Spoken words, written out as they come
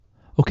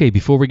Okay,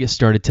 before we get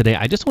started today,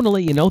 I just want to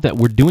let you know that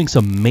we're doing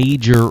some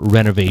major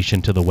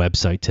renovation to the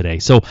website today.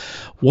 So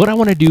what I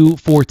want to do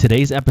for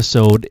today's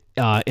episode,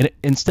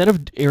 instead of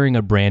airing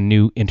a brand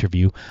new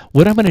interview,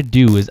 what I'm going to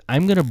do is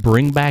I'm going to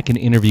bring back an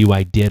interview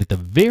I did at the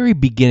very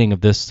beginning of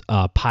this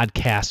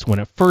podcast when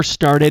it first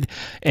started,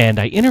 and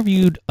I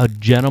interviewed a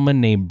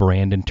gentleman named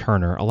Brandon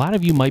Turner. A lot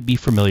of you might be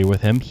familiar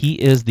with him. He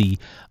is the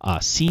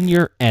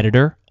senior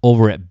editor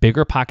over at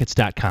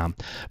biggerpockets.com.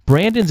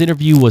 Brandon's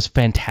interview was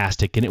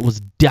fantastic, and it was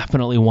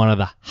definitely one of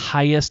the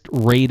highest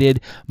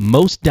rated,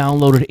 most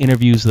downloaded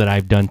interviews that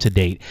I've done to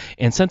date.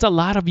 And since a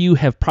lot of you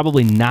have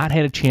probably not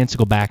had a chance to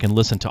go back and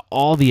listen to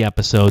all the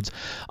episodes,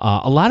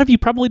 a lot of you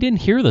probably didn't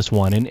hear this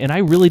one, and I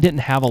really didn't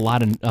have a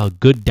lot of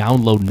good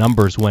download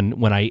numbers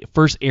when I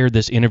first aired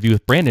this interview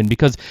with Brandon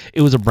because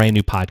it was a brand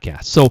new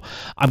podcast. So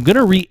I'm going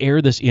to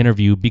re-air this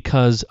interview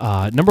because,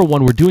 number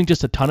one, we're doing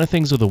just a ton of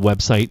things with the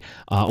website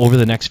over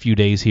the next few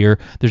days here.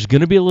 There's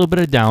going to be a little bit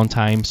of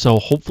downtime, so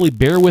hopefully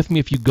bear with me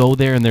if you go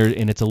there and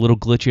it's a little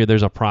glitchy or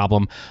there's a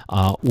problem.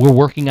 We're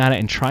working on it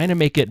and trying to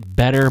make it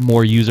better,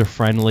 more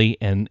user-friendly,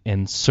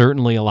 and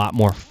certainly a lot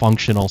more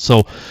functional.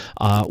 So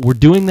we're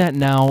doing that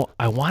now.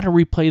 I want to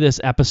replay this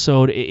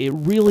episode. It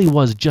really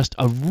was just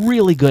a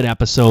really good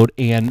episode,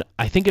 and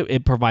I think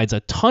it provides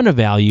a ton of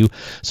value.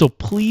 So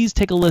please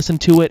take a listen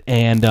to it,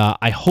 and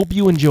I hope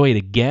you enjoy it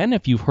again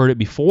if you've heard it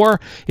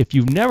before. If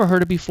you've never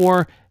heard it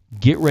before,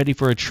 get ready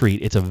for a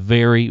treat. It's a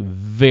very,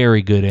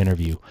 very good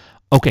interview.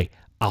 Okay,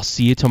 I'll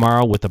see you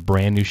tomorrow with a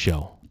brand new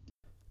show.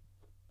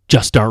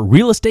 Just Start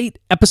Real Estate,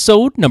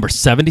 episode number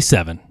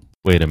 77.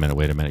 Wait a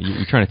minute.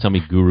 You're trying to tell me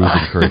gurus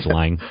encourage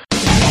lying?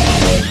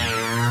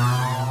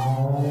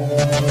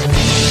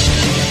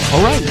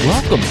 All right,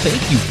 welcome.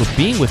 Thank you for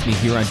being with me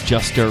here on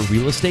Just Start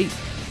Real Estate.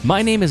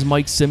 My name is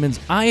Mike Simmons.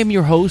 I am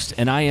your host,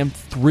 and I am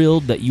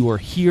thrilled that you are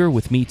here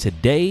with me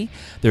today.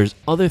 There's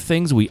other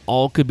things we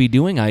all could be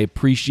doing. I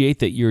appreciate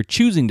that you're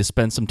choosing to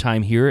spend some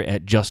time here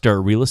at Just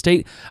Start Real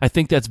Estate. I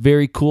think that's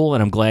very cool,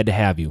 and I'm glad to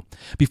have you.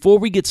 Before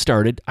we get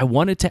started, I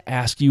wanted to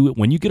ask you,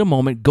 when you get a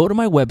moment, go to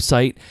my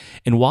website,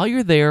 and while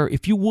you're there,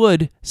 if you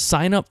would,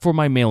 sign up for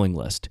my mailing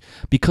list.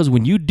 Because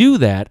when you do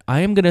that, I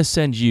am going to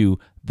send you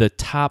the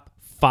top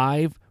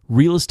 5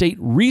 real estate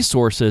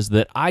resources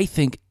that I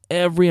think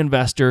every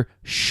investor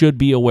should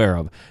be aware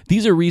of.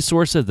 These are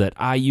resources that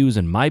I use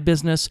in my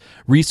business,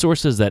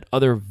 resources that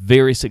other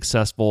very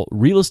successful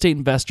real estate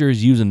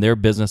investors use in their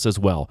business as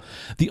well.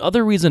 The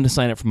other reason to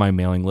sign up for my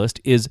mailing list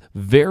is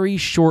very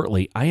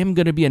shortly, I am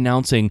going to be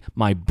announcing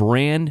my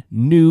brand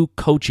new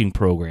coaching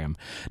program.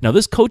 Now,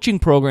 this coaching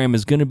program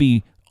is going to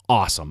be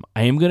awesome.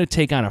 I am going to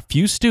take on a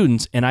few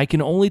students, and I can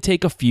only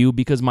take a few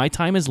because my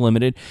time is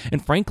limited.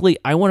 And frankly,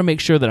 I want to make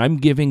sure that I'm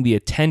giving the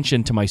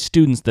attention to my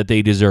students that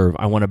they deserve.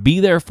 I want to be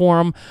there for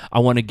them. I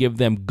want to give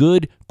them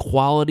good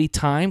quality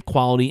time,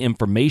 quality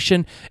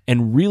information,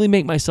 and really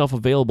make myself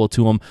available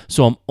to them.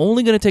 So I'm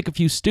only going to take a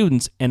few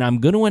students, and I'm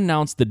going to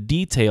announce the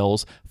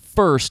details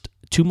first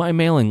to my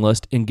mailing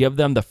list and give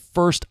them the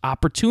first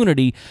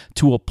opportunity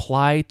to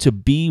apply to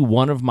be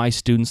one of my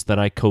students that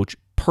I coach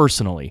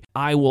personally.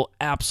 I will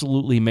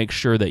absolutely make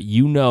sure that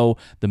you know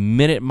the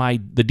minute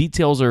the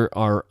details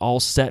are all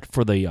set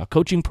for the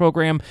coaching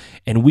program,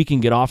 and we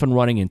can get off and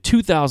running in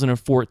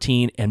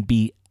 2014 and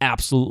be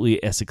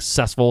absolutely as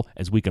successful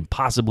as we can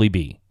possibly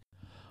be.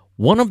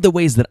 One of the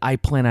ways that I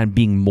plan on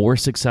being more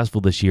successful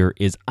this year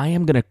is I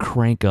am going to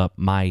crank up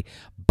my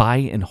buy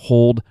and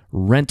hold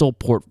rental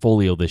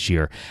portfolio this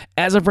year.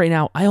 As of right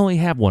now, I only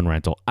have one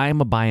rental. I am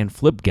a buy and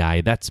flip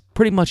guy. That's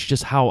pretty much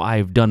just how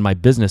I've done my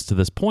business to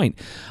this point.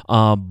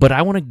 But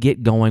I want to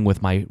get going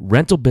with my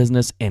rental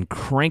business and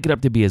crank it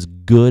up to be as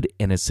good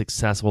and as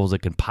successful as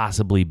it can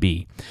possibly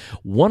be.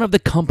 One of the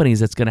companies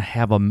that's going to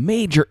have a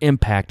major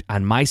impact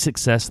on my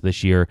success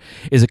this year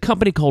is a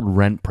company called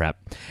RentPrep.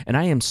 And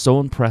I am so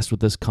impressed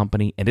with this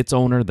company and its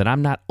owner that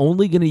I'm not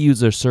only going to use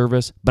their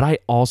service, but I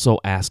also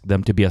ask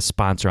them to be a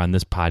sponsor on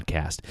this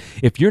podcast.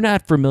 If you're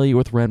not familiar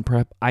with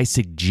RentPrep, I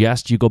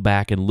suggest you go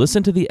back and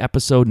listen to the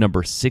episode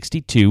number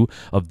 62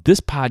 of this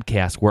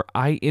podcast where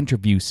I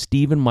interview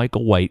Stephen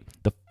Michael White,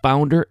 the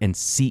founder and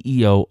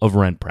CEO of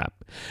RentPrep.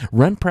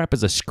 RentPrep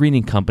is a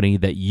screening company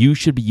that you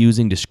should be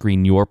using to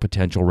screen your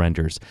potential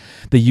renters.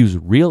 They use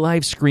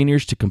real-life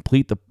screeners to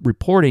complete the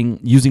reporting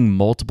using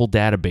multiple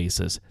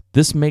databases.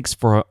 This makes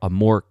for a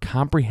more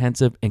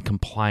comprehensive and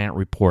compliant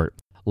report.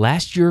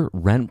 Last year,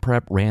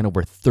 RentPrep ran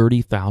over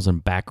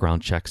 30,000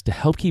 background checks to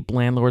help keep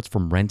landlords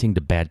from renting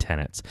to bad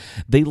tenants.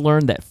 They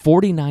learned that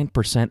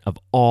 49% of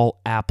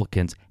all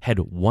applicants had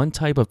one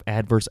type of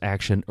adverse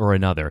action or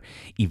another: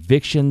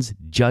 evictions,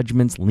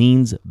 judgments,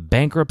 liens,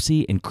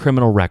 bankruptcy, and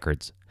criminal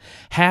records.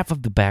 Half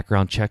of the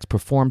background checks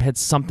performed had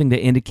something that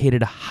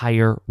indicated a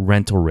higher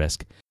rental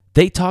risk.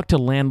 They talk to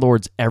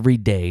landlords every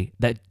day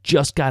that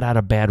just got out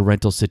of bad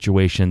rental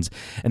situations,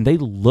 and they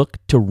look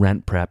to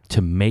RentPrep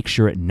to make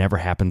sure it never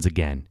happens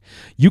again.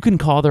 You can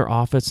call their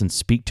office and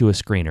speak to a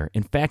screener.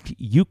 In fact,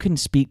 you can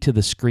speak to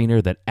the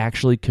screener that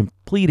actually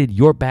completed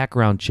your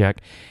background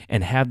check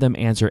and have them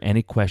answer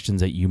any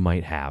questions that you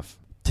might have.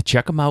 To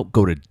check them out,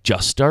 go to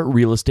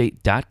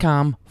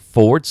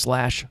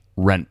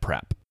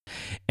juststartrealestate.com/rentprep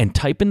and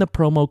type in the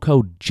promo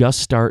code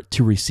JUSTSTART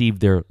to receive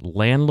their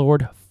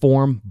landlord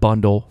form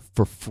bundle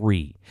for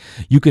free.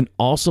 You can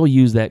also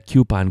use that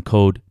coupon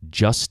code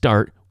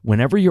JUSTSTART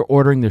whenever you're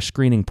ordering their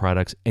screening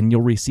products, and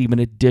you'll receive an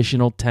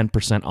additional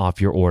 10% off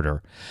your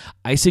order.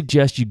 I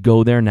suggest you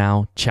go there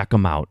now, check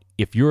them out.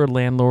 If you're a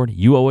landlord,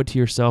 you owe it to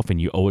yourself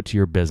and you owe it to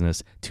your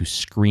business to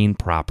screen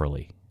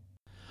properly.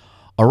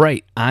 All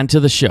right, on to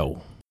the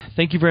show.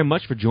 Thank you very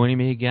much for joining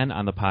me again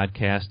on the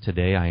podcast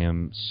today. I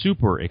am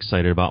super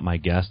excited about my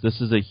guest.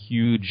 This is a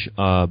huge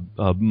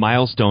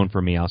milestone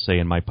for me, I'll say,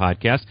 in my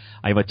podcast.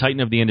 I have a titan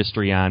of the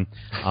industry on.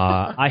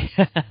 I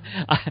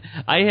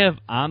have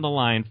on the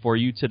line for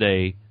you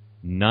today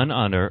none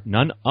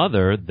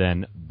other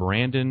than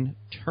Brandon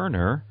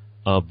Turner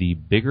of the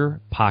Bigger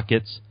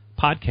Pockets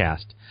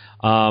podcast.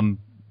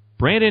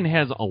 Brandon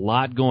has a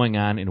lot going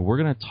on, and we're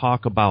going to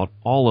talk about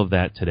all of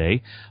that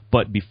today.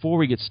 But before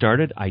we get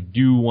started, I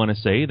do want to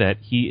say that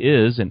he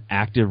is an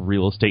active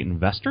real estate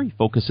investor. He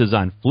focuses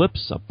on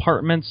flips,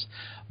 apartments,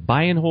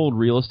 buy and hold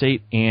real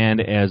estate,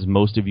 and as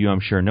most of you I'm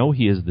sure know,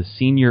 he is the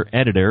senior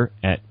editor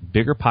at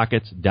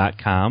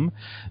biggerpockets.com,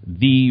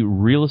 the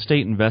real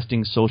estate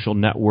investing social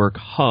network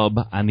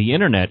hub on the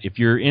internet. If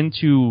you're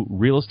into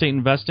real estate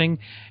investing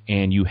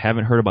and you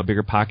haven't heard about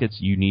Bigger Pockets,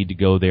 you need to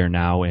go there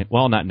now. And,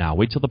 well, not now.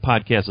 Wait till the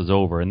podcast is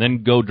over and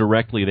then go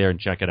directly there and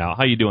check it out.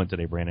 How you doing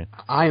today, Brandon?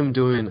 I'm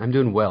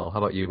doing well. How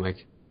about you,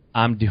 Mike?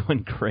 I'm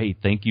doing great.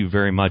 Thank you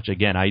very much.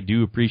 Again, I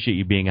do appreciate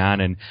you being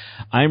on, and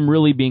I'm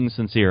really being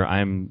sincere.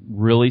 I'm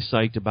really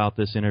psyched about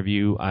this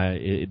interview.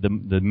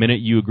 The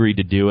minute you agreed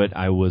to do it,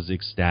 I was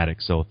ecstatic,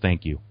 so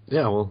thank you.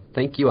 Yeah, well,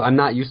 thank you. I'm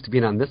not used to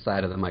being on this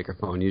side of the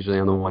microphone. Usually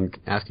I'm the one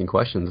asking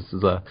questions. This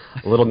is a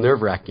little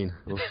nerve-wracking.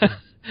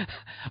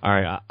 All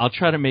right, I'll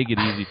try to make it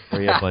easy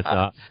for you,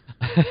 but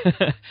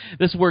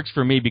this works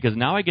for me because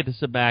now I get to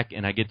sit back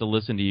and I get to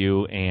listen to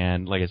you,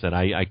 and like I said,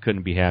 I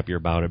couldn't be happier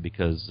about it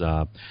because,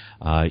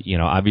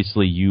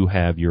 obviously you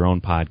have your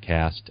own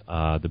podcast,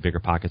 the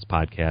Bigger Pockets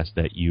podcast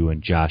that you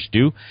and Josh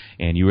do,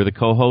 and you are the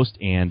co-host,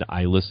 and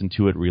I listen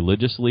to it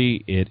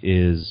religiously. It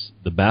is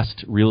the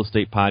best real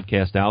estate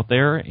podcast out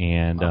there,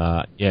 and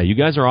you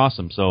guys are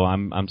awesome, so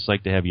I'm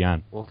psyched to have you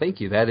on. Well,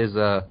 thank you. That is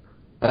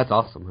That's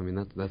awesome. I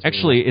mean, that's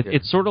actually really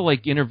it's sort of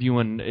like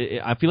interviewing.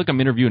 I feel like I'm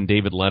interviewing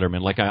David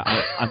Letterman. Like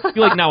I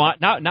feel like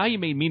now you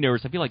made me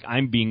nervous. I feel like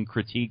I'm being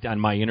critiqued on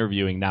my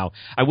interviewing now.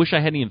 I wish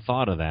I hadn't even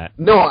thought of that.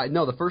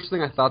 No. The first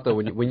thing I thought though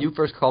when you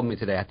first called me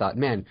today, I thought,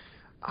 man,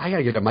 I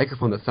gotta get a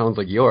microphone that sounds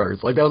like yours.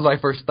 Like that was my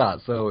first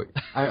thought. So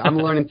I'm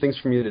learning things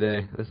from you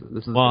today. This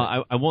is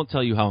well, I won't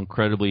tell you how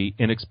incredibly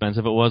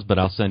inexpensive it was, but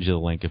I'll send you the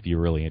link if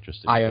you're really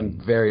interested. I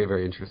am very,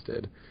 very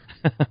interested.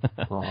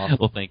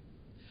 Well, thank you.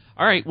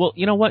 All right. Well,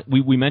 you know what?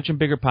 We mentioned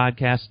Bigger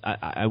Podcasts.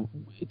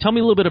 Tell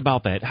me a little bit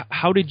about that.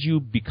 How did you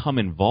become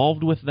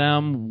involved with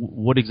them?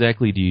 What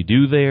exactly do you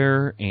do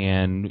there?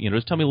 And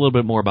just tell me a little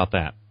bit more about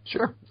that.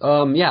 Sure.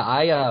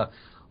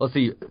 Let's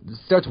see. It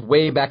starts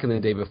way back in the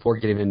day before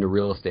getting into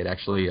real estate.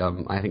 Actually,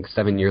 I think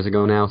 7 years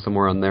ago now,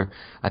 somewhere on there.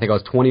 I think I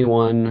was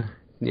 21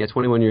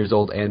 years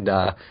old, and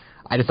I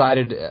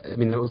decided, it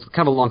was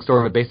kind of a long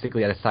story, but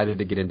basically I decided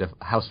to get into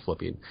house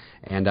flipping.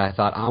 And I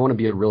thought, I want to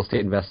be a real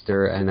estate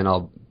investor, and then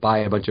I'll buy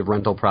a bunch of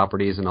rental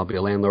properties, and I'll be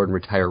a landlord and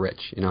retire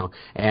rich,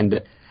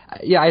 And,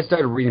 I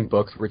started reading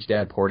books, Rich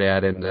Dad, Poor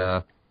Dad, and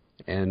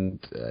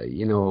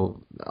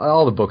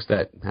all the books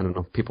that,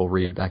 people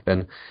read back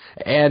then.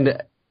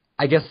 And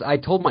I guess I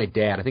told my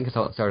dad, I think that's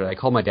how it started. I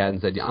called my dad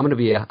and said, I want to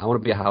be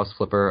a house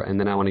flipper, and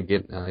then I want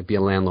to be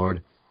a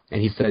landlord.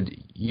 And he said,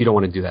 you don't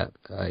want to do that.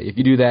 If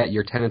you do that,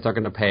 your tenants aren't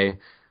going to pay,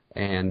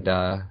 and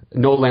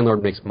no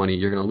landlord makes money.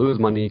 You're going to lose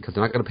money because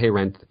they're not going to pay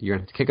rent. You're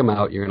going to have to kick them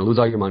out. You're going to lose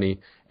all your money,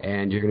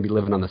 and you're going to be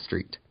living on the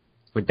street.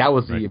 But that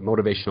was the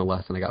motivational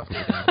lesson I got from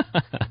my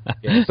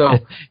dad. So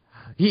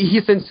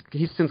he's since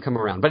come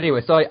around. But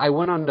anyway, so I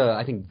went on to,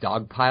 I think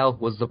Dogpile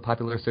was the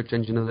popular search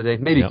engine of the day.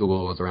 Maybe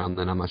Google was around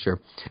then, I'm not sure.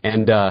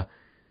 And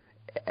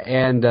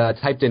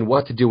typed in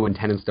what to do when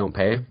tenants don't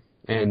pay.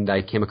 And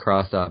I came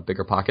across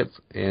Bigger Pockets,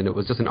 and it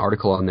was just an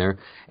article on there,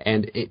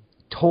 and it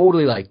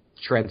totally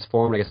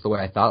transformed, I guess, the way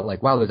I thought.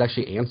 Wow, there's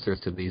actually answers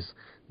to these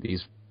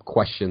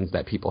questions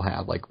that people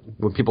have. Like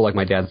when people like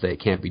my dad say it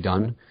can't be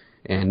done,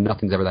 and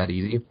nothing's ever that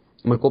easy.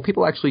 I'm like, well,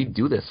 people actually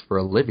do this for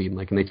a living,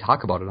 and they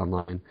talk about it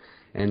online.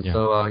 And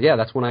so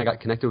that's when I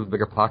got connected with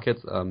Bigger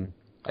Pockets.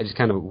 I just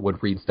kind of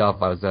would read stuff.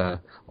 I was a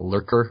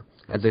lurker,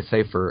 as they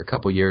say, for a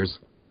couple years.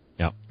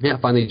 Yeah,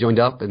 finally joined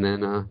up, and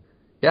then.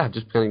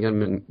 Just kind of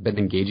been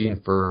engaging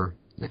for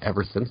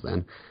ever since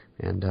then.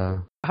 And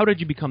how did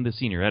you become the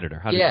senior editor?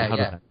 How did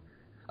that?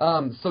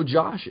 So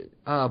Josh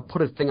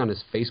put a thing on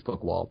his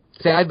Facebook wall.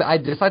 I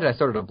decided I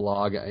started a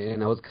blog,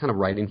 and I was kind of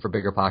writing for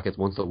Bigger Pockets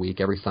once a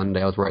week. Every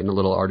Sunday I was writing a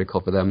little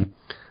article for them.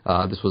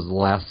 This was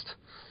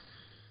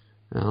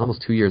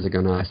almost 2 years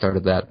ago now I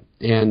started that.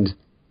 And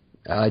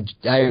I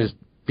was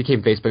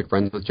became Facebook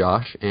friends with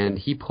Josh, and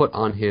he put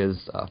on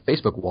his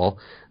Facebook wall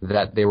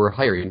that they were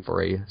hiring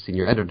for a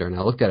senior editor. And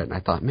I looked at it and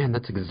I thought, man,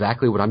 that's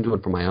exactly what I'm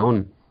doing for my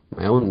own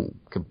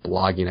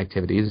blogging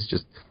activities,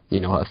 just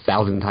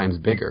 1,000 times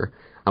bigger.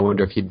 I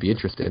wonder if he'd be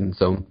interested. And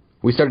so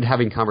we started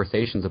having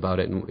conversations about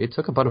it, and it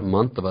took about a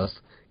month of us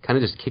kind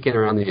of just kicking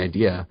around the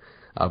idea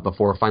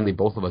before finally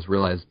both of us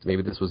realized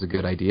maybe this was a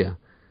good idea.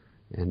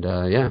 And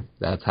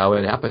that's how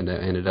it happened. I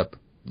ended up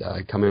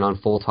coming on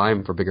full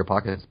time for Bigger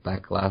Pockets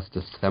back last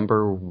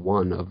December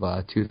 1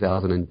 of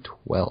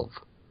 2012.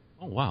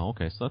 Oh wow!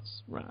 Okay, so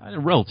that's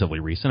relatively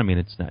recent. I mean,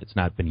 it's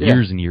not been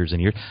years and years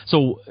and years.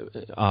 So,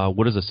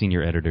 what does a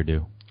senior editor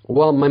do?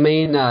 Well, my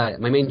main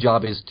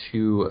job is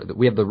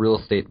we have the real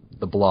estate,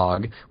 the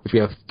blog, which we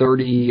have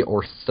 30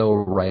 or so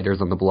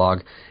writers on the blog,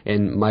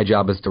 and my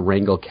job is to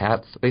wrangle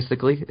cats,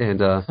 basically. And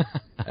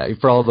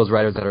for all of those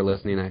writers that are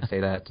listening, I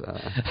say that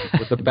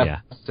with the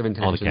best of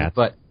intentions. All the cats.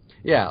 But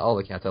yeah, all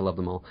the cats, I love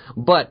them all.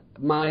 But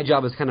my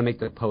job is kind of make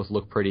the posts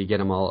look pretty, get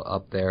them all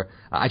up there.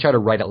 I try to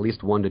write at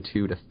least 1 to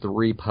 2 to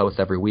 3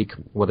 posts every week,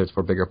 whether it's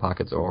for Bigger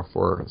Pockets or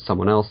for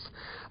someone else.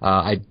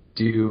 I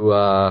do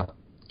a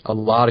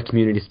lot of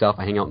community stuff.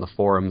 I hang out in the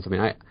forums. I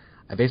mean,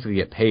 I basically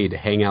get paid to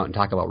hang out and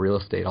talk about real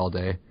estate all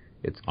day.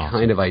 It's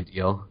awesome. Kind of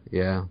ideal.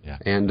 Yeah.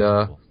 And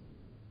cool.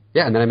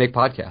 And then I make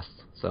podcasts.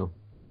 So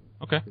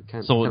okay.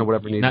 Kind of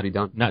whatever needs to be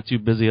done. Not too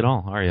busy at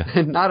all, are you?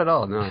 Not at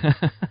all, no.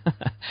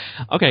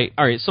 Okay,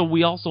 all right. So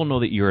we also know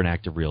that you're an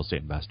active real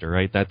estate investor,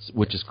 right?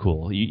 Which is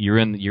cool. You're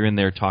in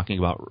there talking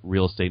about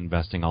real estate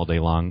investing all day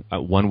long.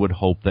 One would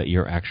hope that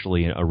you're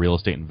actually a real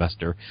estate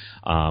investor,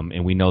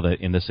 and we know that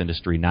in this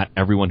industry, not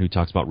everyone who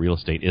talks about real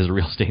estate is a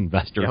real estate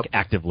investor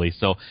actively.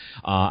 So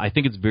I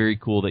think it's very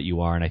cool that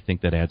you are, and I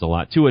think that adds a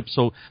lot to it.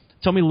 So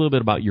tell me a little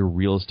bit about your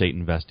real estate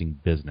investing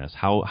business.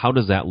 How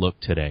does that look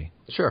today?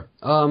 Sure.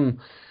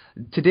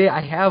 Today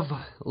I have,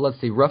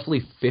 let's see,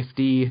 roughly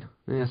 50,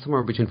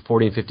 somewhere between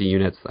 40 and 50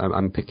 units.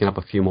 I'm picking up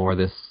a few more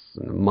this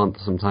month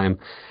sometime.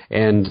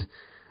 And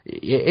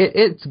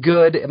it's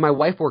good. My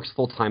wife works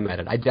full-time at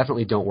it. I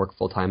definitely don't work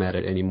full-time at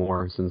it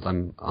anymore since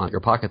I'm on Your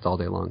Pockets all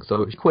day long.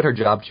 So she quit her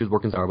job. She was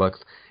working Starbucks,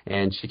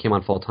 and she came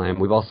on full-time.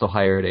 We've also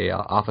hired a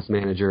office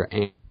manager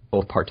and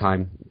both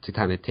part-time to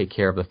kind of take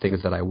care of the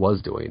things that I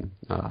was doing.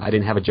 I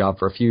didn't have a job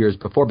for a few years.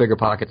 Before Bigger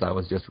Pockets, I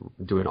was just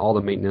doing all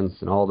the maintenance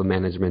and all the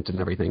management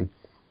and everything.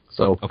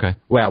 So,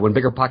 when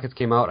Bigger Pockets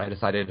came out, I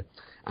decided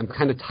I'm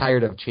kind of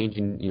tired of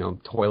changing,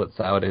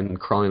 toilets out and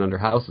crawling under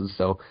houses.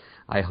 So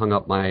I hung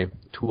up my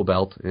tool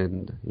belt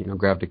and,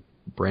 grabbed a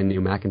brand new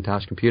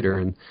Macintosh computer.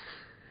 And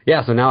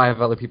so now I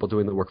have other people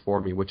doing the work for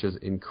me, which is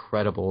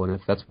incredible. And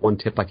if that's one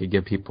tip I could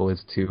give people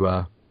is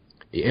to,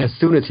 as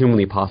soon as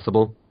humanly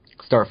possible,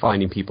 start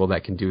finding people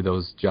that can do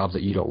those jobs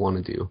that you don't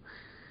want to do.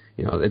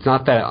 It's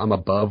not that I'm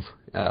above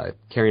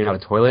carrying out a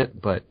toilet,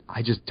 but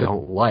I just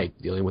don't like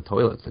dealing with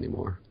toilets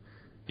anymore.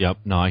 Yep.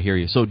 No, I hear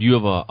you. So do you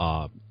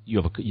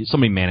have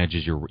somebody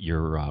manages your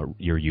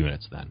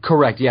units then?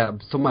 Correct. Yeah.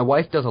 So my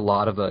wife does a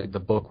lot of the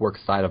bookwork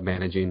side of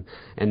managing,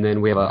 and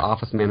then we have an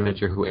office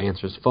manager who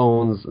answers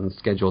phones and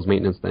schedules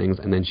maintenance things,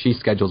 and then she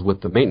schedules with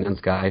the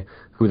maintenance guy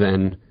who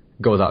then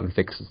goes out and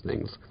fixes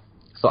things.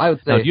 So I would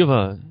say. Now, do you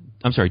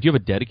have a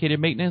dedicated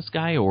maintenance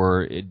guy,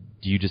 or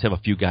do you just have a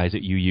few guys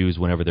that you use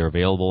whenever they're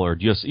available, or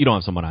you don't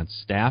have someone on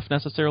staff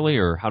necessarily,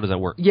 or how does that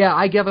work? Yeah,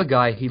 I have a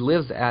guy. He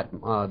lives at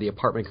the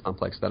apartment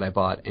complex that I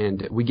bought,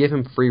 and we give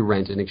him free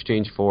rent in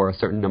exchange for a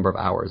certain number of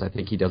hours. I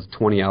think he does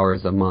 20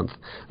 hours a month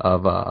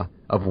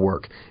of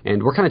work,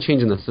 and we're kind of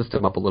changing the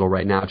system up a little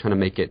right now, trying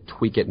to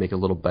tweak it, make it a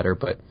little better.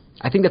 But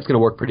I think that's going to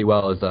work pretty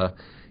well.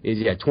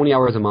 Is 20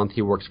 hours a month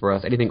he works for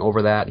us. Anything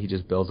over that, he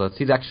just bills us.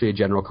 He's actually a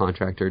general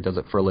contractor, does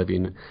it for a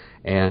living,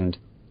 and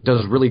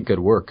does really good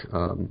work.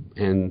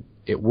 And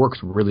it works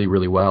really,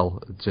 really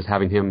well. It's just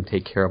having him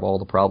take care of all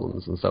the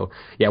problems. And so,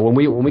 when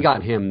we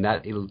got him,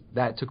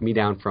 that took me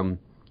down from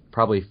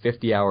probably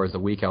 50 hours a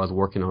week I was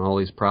working on all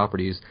these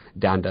properties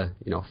down to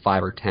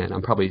 5 or 10.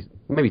 I'm probably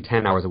maybe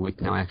 10 hours a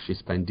week now I actually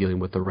spend dealing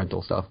with the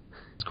rental stuff.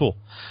 Cool.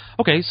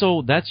 Okay,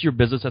 so that's your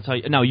business. That's how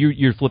now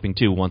you're flipping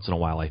too once in a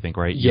while, I think,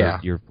 right? Yeah.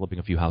 You're flipping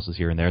a few houses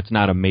here and there. It's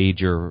not a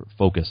major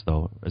focus,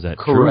 though. Is that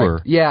correct? True?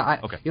 Or? Yeah.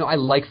 I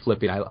like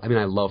flipping. I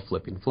love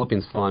flipping.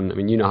 Flipping's fun. I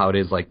mean, you know how it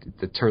is, like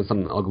to turn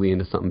something ugly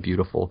into something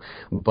beautiful.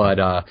 But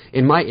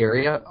in my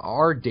area,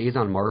 our days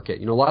on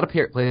market, a lot of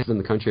places in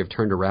the country have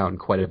turned around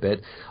quite a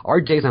bit. Our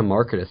days on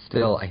market is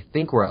still, I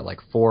think we're at like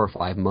 4 or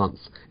 5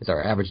 months is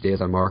our average days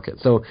on market.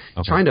 So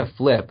trying to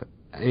flip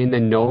and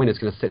then knowing it's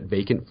going to sit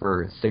vacant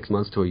for 6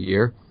 months to a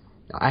year.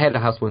 I had a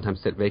house one time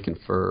sit vacant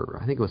for,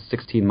 I think it was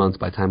 16 months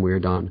by the time we were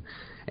done.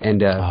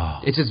 And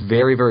it's just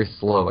very, very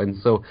slow.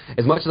 And so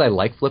as much as I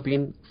like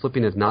flipping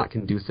is not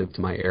conducive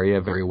to my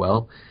area very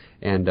well.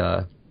 And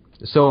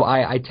so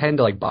I tend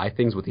to buy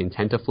things with the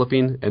intent of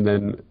flipping, and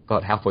then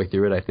about halfway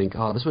through it I think,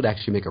 this would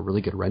actually make a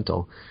really good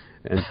rental.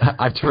 And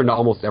I've turned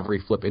almost every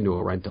flip into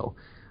a rental.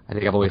 I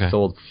think I've only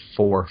sold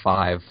 4 or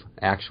 5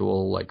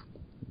 actual,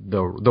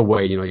 the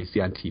way you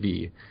see on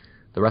TV.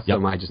 The rest of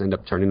them I just end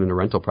up turning into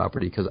rental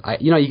property because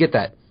you get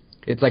that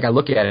it's like I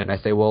look at it and I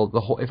say,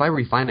 well, if I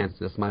refinance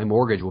this, my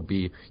mortgage will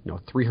be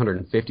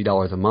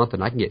 $350 a month,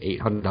 and I can get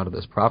 $800 out of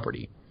this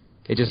property.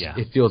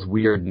 It feels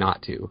weird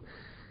not to.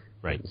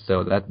 Right.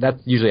 So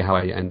that's usually how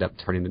I end up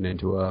turning it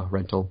into a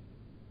rental.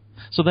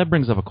 So that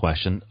brings up a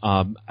question.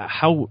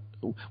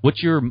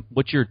 What's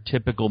your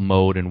typical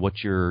mode, and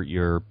what's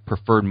your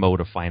preferred mode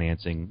of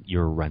financing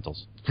your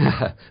rentals?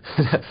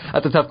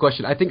 That's a tough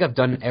question. I think I've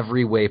done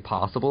every way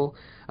possible.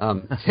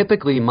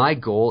 Typically, my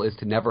goal is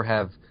to never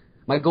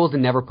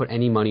put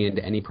any money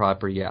into any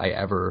property I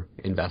ever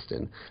invest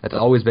in. That's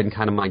always been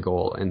kind of my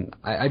goal, and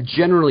I've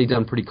generally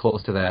done pretty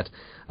close to that.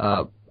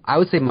 I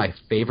would say my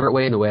favorite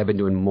way, and the way I've been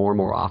doing more and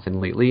more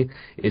often lately,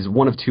 is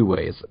one of two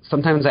ways.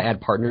 Sometimes I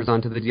add partners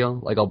onto the deal.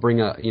 Like I'll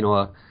bring a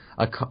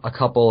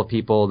couple of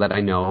people that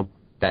I know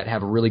that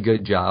have really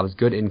good jobs,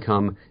 good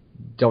income,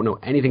 don't know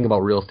anything about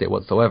real estate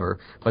whatsoever,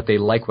 but they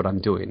like what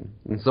I'm doing.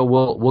 And so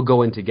we'll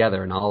go in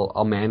together, and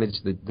I'll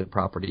manage the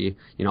property.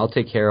 I'll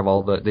take care of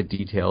all the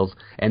details,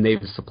 and they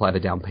supply the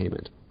down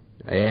payment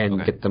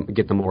and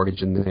get the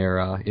mortgage in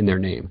their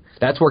name.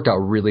 That's worked out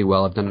really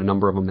well. I've done a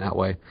number of them that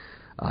way.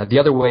 The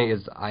other way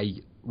is I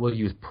will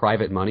use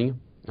private money.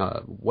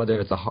 Whether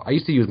it's I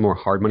used to use more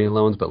hard money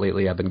loans, but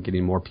lately I've been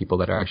getting more people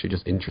that are actually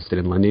just interested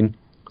in lending.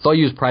 So I'll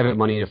use private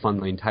money to fund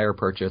the entire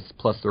purchase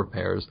plus the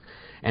repairs,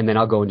 and then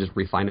I'll go and just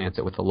refinance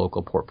it with a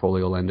local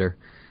portfolio lender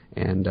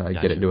and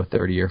get it to a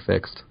 30-year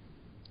fixed.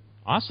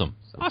 Awesome.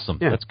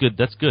 Yeah. That's good.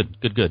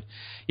 Good.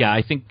 Yeah,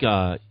 I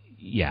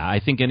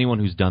think anyone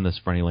who's done this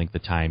for any length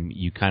of time,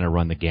 you kind of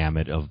run the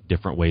gamut of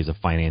different ways of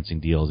financing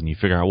deals, and you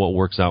figure out what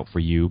works out for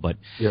you. But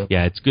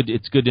it's good.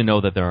 It's good to know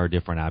that there are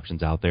different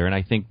options out there, and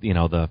I think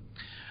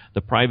the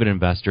private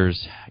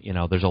investors,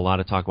 there's a lot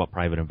of talk about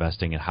private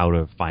investing and how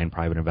to find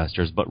private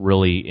investors, but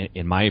really,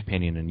 in my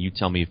opinion, and you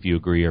tell me if you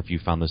agree or if you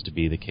found this to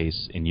be the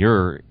case in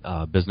your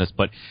business,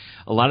 but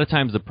a lot of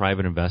times the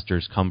private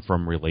investors come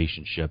from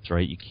relationships,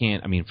 right? You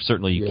can't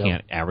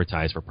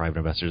advertise for private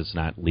investors. It's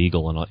not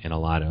legal in a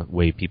lot of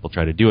way people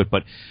try to do it,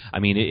 but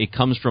it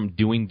comes from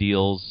doing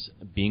deals,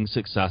 being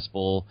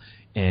successful,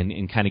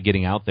 and kind of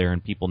getting out there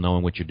and people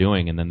knowing what you're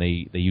doing, and then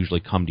they usually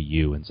come to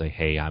you and say,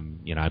 hey,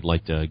 I'd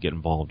like to get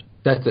involved.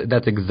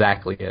 That's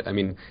exactly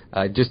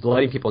it. Just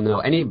letting people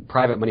know, any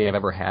private money I've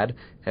ever had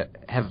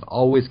have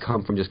always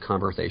come from just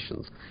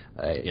conversations.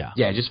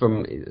 Just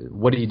from,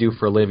 what do you do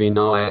for a living?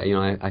 No,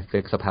 I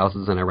fix up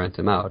houses and I rent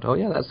them out. Oh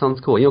yeah, that sounds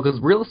cool. Because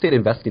real estate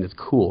investing is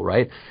cool,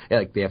 right?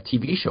 Like they have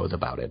TV shows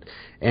about it,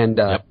 and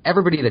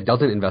everybody that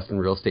doesn't invest in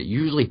real estate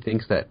usually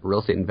thinks that real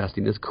estate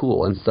investing is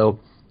cool, and so.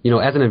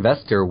 As an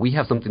investor, we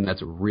have something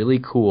that's really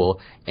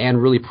cool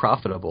and really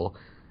profitable.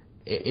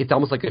 It's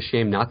almost like a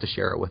shame not to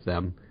share it with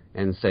them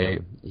and say,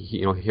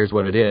 here's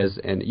what it is.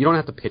 And you don't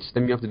have to pitch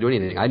them. You don't have to do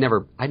anything. I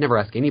never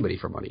ask anybody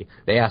for money.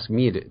 They ask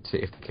me if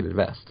they can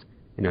invest,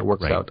 and it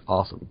works out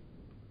awesome.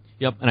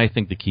 Yep, and I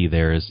think the key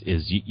there is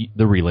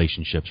the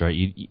relationships, right?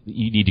 You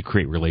need to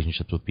create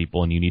relationships with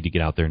people, and you need to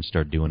get out there and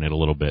start doing it a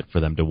little bit for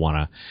them to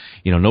want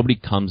to, nobody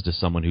comes to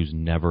someone who's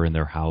never in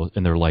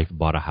their life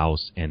bought a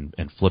house and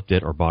flipped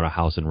it, or bought a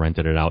house and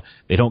rented it out.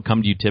 They don't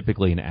come to you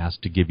typically and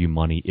ask to give you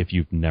money if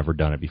you've never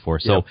done it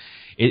before. So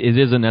it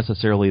isn't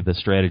necessarily the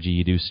strategy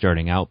you do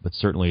starting out, but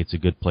certainly it's a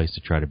good place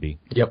to try to be.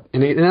 Yep,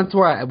 and that's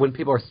where when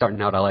people are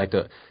starting out, I like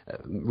to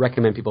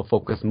recommend people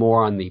focus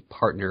more on the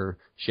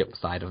partnership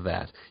side of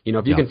that.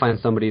 If you can find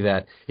somebody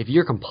that, if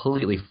you're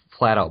completely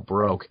flat out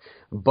broke,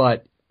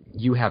 but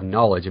you have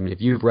knowledge,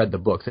 if you've read the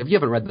books, if you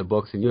haven't read the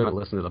books and you haven't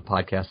listened to the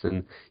podcast,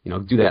 then,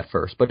 do that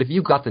first. But if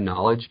you've got the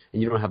knowledge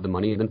and you don't have the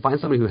money, then find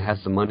somebody who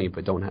has the money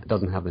but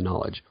doesn't have the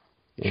knowledge.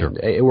 And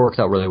it works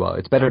out really well.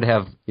 It's better to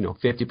have,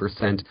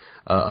 50%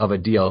 of a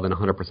deal than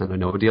 100% of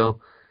no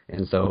deal.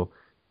 And so,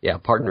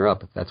 partner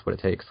up if that's what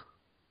it takes.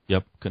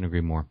 Yep, couldn't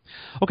agree more.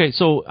 Okay,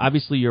 so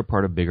obviously you're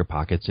part of Bigger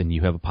Pockets and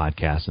you have a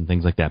podcast and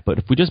things like that, but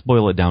if we just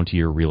boil it down to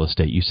your real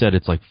estate, you said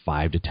it's like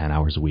 5 to 10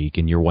 hours a week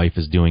and your wife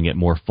is doing it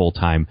more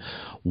full-time.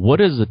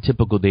 What is a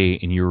typical day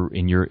in your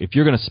if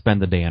you're going to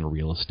spend the day on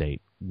real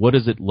estate? What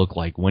does it look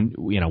like? When,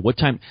 what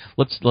time,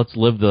 let's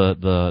live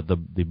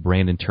the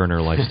Brandon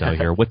Turner lifestyle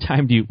here. What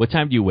time do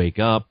you wake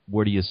up?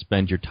 Where do you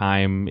spend your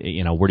time?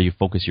 Where do you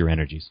focus your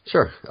energies?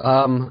 Sure.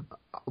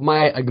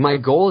 My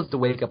goal is to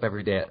wake up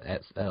every day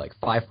at like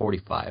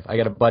 5:45. I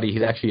got a buddy.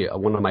 He's actually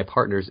one of my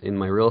partners in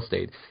my real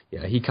estate.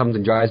 Yeah, he comes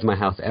and drives to my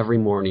house every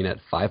morning at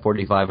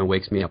 5:45 and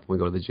wakes me up when we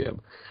go to the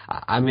gym.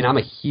 I'm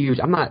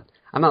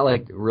not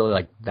like really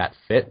like that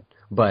fit,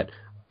 but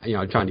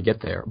I'm trying to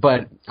get there.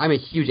 But I'm a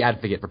huge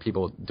advocate for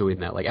people doing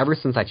that. Like ever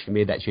since I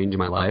made that change in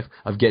my life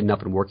of getting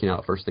up and working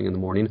out first thing in the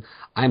morning,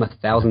 I'm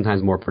 1,000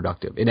 times more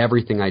productive in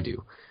everything I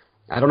do.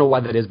 I don't know why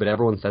that is, but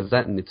everyone says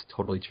that, and it's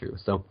totally true.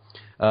 So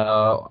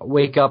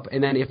wake up,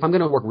 and then if I'm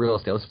going to work real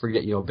estate, let's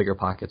forget Bigger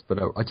Pockets, but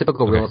a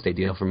typical real estate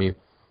deal for me,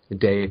 a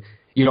day,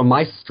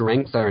 my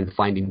strengths are in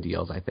finding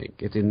deals, I think.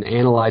 It's in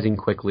analyzing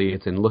quickly.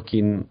 It's in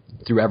looking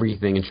through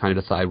everything and trying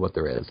to decide what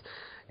there is.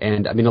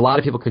 And, a lot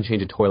of people can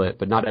change a toilet,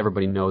 but not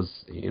everybody knows,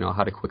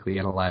 how to quickly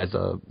analyze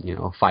a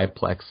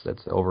 5-plex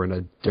that's over in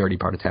a dirty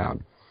part of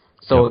town.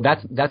 So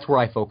that's where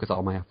I focus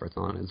all my efforts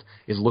on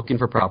is looking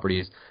for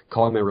properties,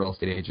 calling my real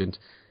estate agent,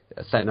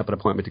 setting up an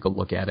appointment to go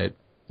look at it,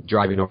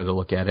 driving over to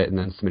look at it, and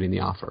then submitting the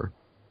offer.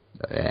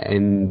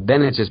 And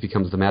then it just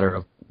becomes a matter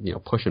of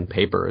pushing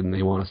paper, and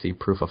they want to see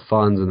proof of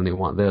funds, and then they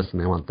want this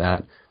and they want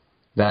that.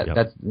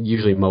 That's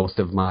usually most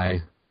of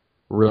my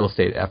real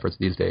estate efforts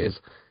these days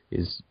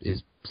is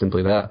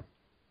simply that.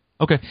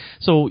 Okay,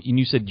 so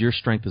you said your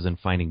strength is in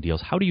finding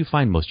deals. How do you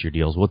find most of your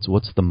deals?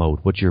 What's the mode?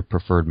 What's your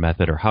preferred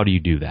method, or how do you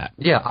do that?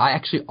 Yeah, I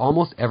actually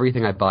almost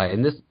everything I buy,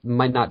 and this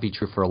might not be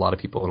true for a lot of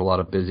people in a lot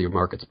of busier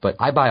markets, but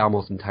I buy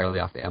almost entirely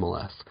off the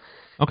MLS.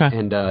 Okay.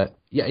 And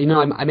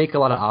I make a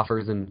lot of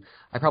offers, and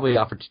I probably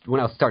offered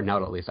when I was starting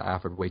out at least. I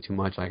offered way too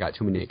much. I got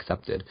too many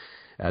accepted.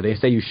 They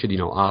say you should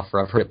offer.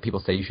 I've heard people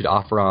say you should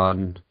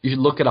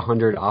look at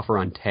 100, offer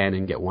on 10,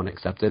 and get one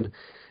accepted.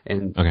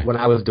 And when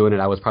I was doing it,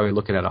 I was probably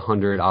looking at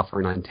 100,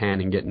 offering on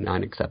 10, and getting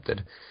 9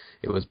 accepted.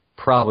 It was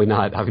probably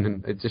not. I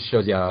mean, it just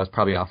shows you I was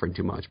probably offering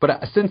too much. But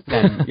since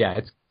then,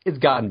 it's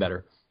gotten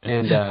better,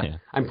 and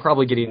I'm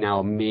probably getting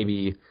now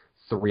maybe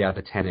 3 out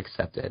of 10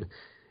 accepted,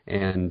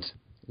 and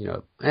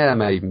it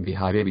might even be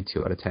high, maybe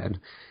 2 out of 10.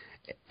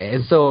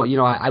 And so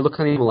I look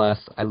on the MLS.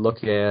 I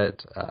look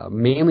at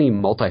mainly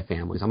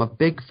multifamilies. I'm a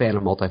big fan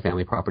of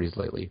multifamily properties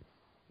lately,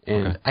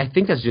 and I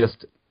think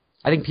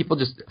I think people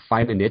just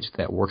find a niche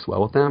that works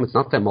well with them. It's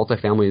not that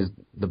multifamily is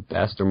the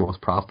best or most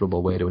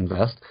profitable way to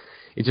invest.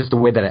 It's just a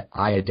way that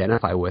I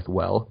identify with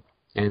well,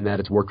 and that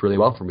it's worked really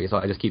well for me. So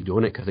I just keep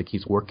doing it because it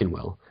keeps working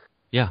well.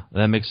 Yeah,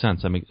 that makes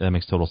sense. That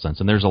makes total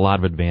sense. And there's a lot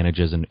of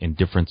advantages and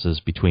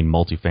differences between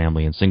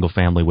multifamily and single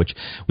family, which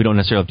we don't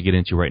necessarily have to get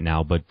into right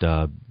now, but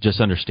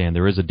just understand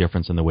there is a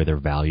difference in the way they're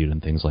valued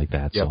and things like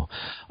that. Yep. So,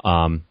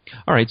 all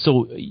right.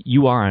 So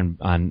you are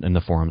on in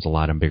the forums a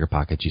lot on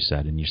BiggerPockets, you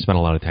said, and you spend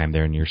a lot of time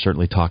there, and you're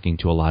certainly talking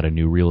to a lot of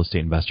new real estate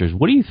investors.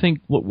 What do you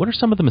think? What are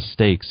some of the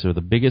mistakes or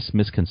the biggest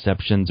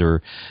misconceptions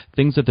or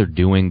things that they're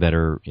doing that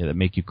are that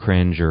make you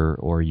cringe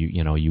or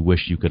you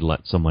wish you could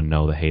let someone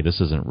know that, hey,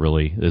 this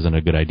isn't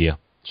a good idea?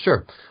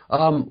 Sure.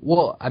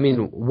 Well, I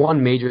mean,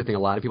 one major thing a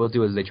lot of people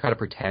do is they try to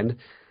pretend.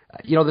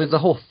 There's the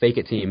whole fake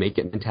it till you make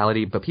it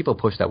mentality, but people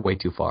push that way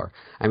too far.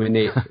 I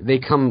mean, they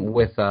come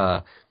with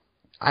I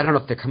don't know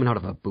if they're coming out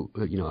of a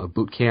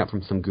boot camp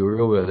from some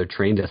guru where they're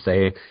trained to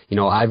say,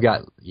 I've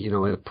got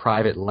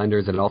private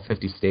lenders in all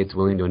 50 states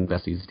willing to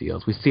invest these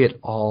deals. We see it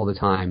all the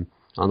time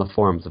on the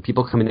forums of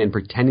people coming in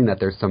pretending that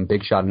there's some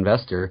big shot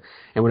investor,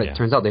 and when it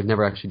turns out they've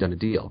never actually done a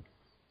deal.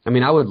 I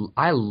mean,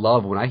 I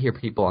love when I hear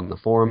people on the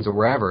forums or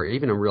wherever,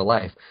 even in real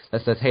life,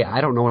 that says, hey,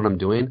 I don't know what I'm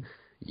doing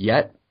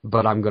yet,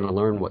 but I'm going to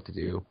learn what to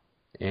do.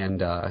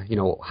 And,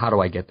 how do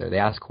I get there? They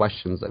ask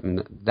questions. I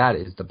mean, that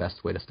is the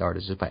best way to start,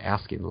 is just by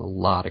asking a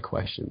lot of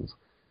questions.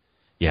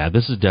 Yeah,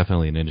 this is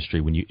definitely an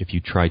industry if you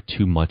try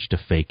too much to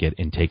fake it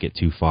and take it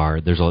too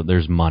far, there's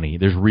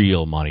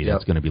real money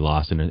that's going to be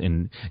lost,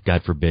 and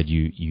God forbid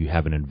you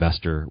have an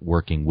investor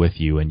working with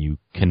you and you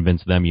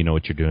convince them you know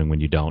what you're doing when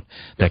you don't.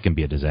 That can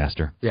be a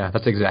disaster. Yeah,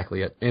 that's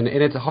exactly it. And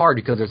it's hard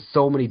because there's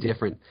so many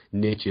different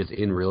niches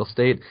in real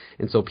estate,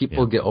 and so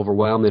people get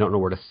overwhelmed. They don't know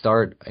where to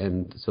start,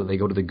 and so they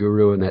go to the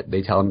guru and that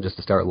they tell them just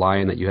to start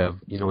lying that you have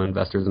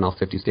investors in all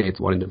 50 states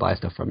wanting to buy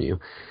stuff from you.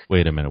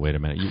 Wait a minute.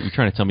 You're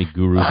trying to tell me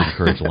gurus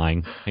encourage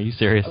lying? Are you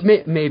serious?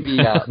 Maybe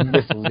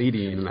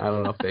misleading. I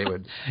don't know if they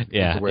would.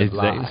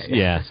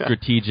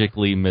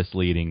 Strategically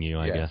misleading you,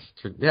 I guess.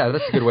 Yeah,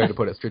 that's a good way to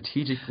put it.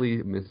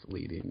 Strategically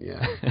misleading.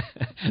 Yeah.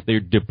 They're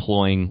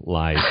deploying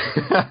lies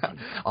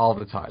all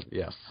the time.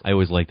 Yes. I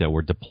always like that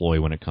word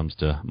deploy when it comes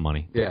to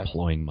money. Yeah.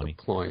 Deploying money.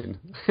 Deploying.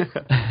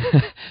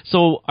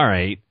 So, all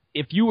right.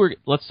 If you were,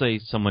 let's say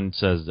someone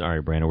says, all right,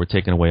 Brandon, we're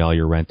taking away all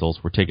your rentals.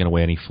 We're taking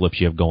away any flips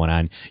you have going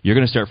on. You're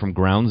going to start from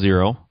ground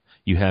zero.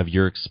 You have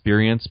your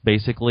experience,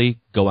 basically.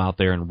 Go out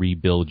there and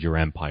rebuild your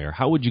empire.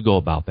 How would you go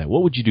about that?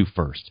 What would you do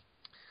first?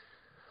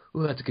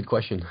 Ooh, that's a good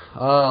question.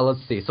 Let's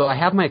see. So I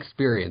have my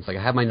experience. I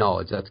have my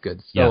knowledge. That's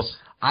good. So yes.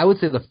 I would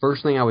say the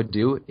first thing I would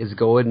do is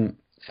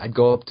I'd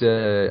go up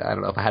to, I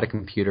don't know, if I had a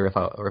computer,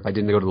 or if I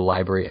didn't go to the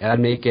library, and I'd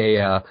make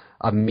a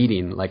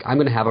meeting. Like, I'm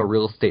going to have a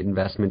real estate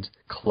investment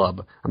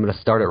club. I'm going to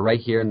start it right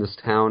here in this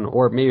town,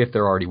 or maybe if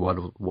there already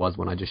was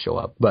one, I just show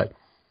up. But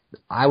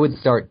I would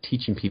start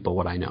teaching people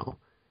what I know.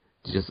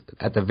 Just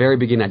at the very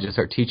beginning, I'd just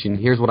start teaching,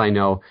 here's what I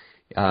know,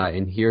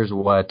 and here's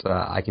what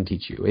I can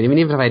teach you. And even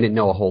if I didn't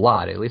know a whole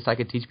lot, at least I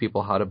could teach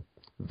people how to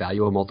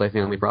value a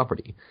multifamily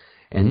property.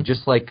 And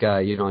just like,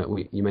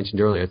 you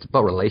mentioned earlier, it's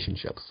about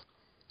relationships.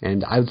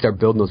 And I would start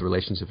building those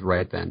relationships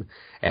right then.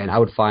 And I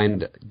would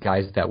find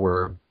guys that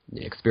were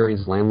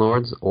experienced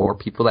landlords or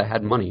people that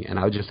had money, and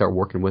I would just start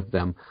working with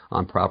them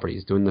on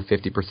properties, doing the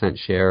 50%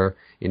 share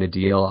in a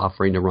deal,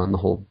 offering to run the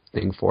whole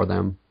thing for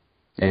them,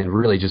 and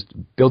really just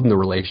building the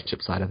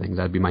relationship side of things.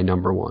 That'd be my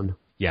number one.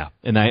 Yeah,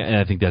 and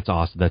I think that's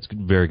awesome. That's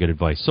very good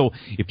advice. So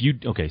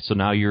so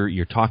now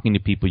you're talking to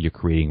people, you're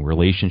creating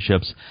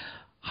relationships.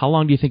 How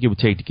long do you think it would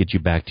take to get you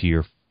back to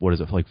your,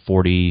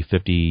 40,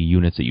 50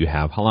 units that you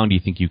have? How long do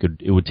you think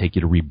it would take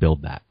you to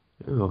rebuild that?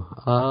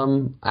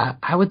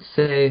 I would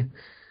say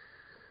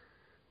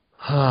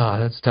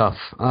That's tough.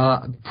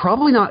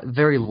 Probably not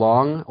very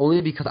long,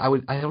 only because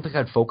I don't think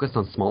I'd focus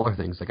on smaller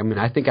things. Like, I mean,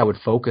 I think I would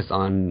focus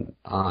on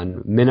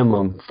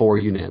minimum 4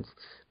 units,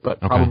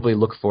 but probably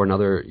look for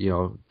another,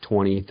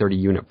 20, 30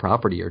 unit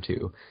property or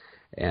two.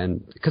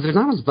 And because there's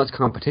not as much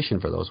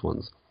competition for those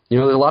ones.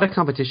 There's a lot of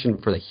competition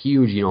for the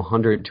huge,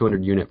 100,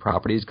 200 unit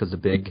properties because the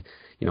big,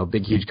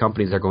 huge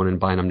companies are going and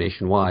buying them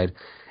nationwide.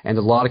 And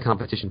there's a lot of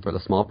competition for the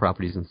small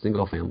properties and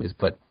single families.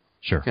 But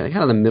sure, kind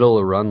of the middle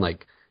of the run,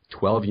 like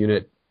 12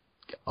 unit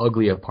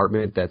ugly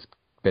apartment that's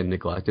been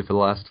neglected for the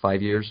last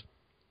 5 years.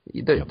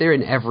 They're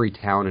in every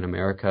town in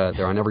America.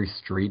 They're on every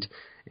street,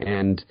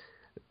 and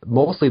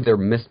mostly they're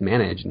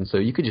mismanaged. And so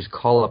you could just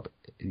call up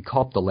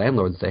the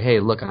landlord and say, "Hey,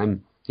 look,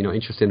 I'm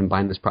interested in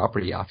buying this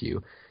property off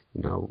you.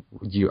 Are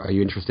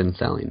you interested in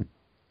selling?"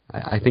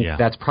 I think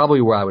that's probably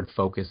where I would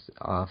focus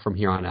from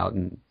here on out.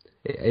 And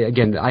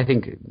again, I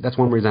think that's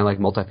one reason I like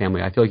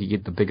multifamily. I feel like you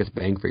get the biggest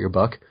bang for your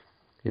buck,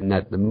 and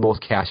that the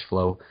most cash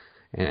flow.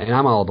 And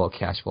I'm all about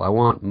cash flow. I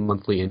want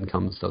monthly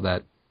income so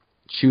that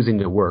choosing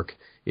to work,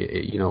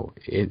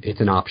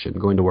 it's an option.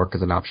 Going to work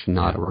is an option,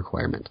 not a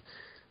requirement.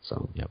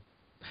 So. Yep.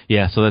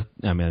 Yeah, so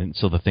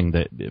the thing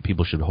that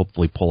people should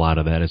hopefully pull out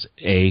of that is,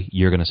 A,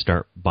 you're going to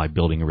start by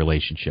building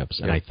relationships,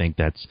 and I think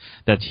that's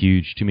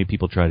huge. Too many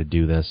people try to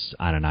do this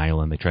on an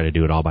island. They try to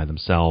do it all by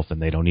themselves,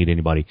 and they don't need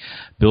anybody.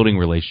 Building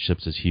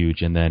relationships is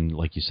huge, and then,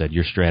 like you said,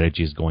 your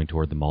strategy is going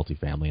toward the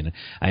multifamily, and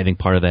I think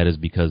part of that is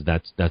because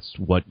that's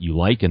what you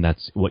like, and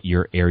that's what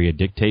your area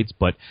dictates,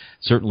 but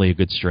certainly a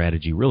good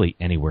strategy really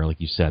anywhere. Like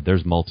you said,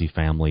 there's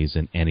multifamilies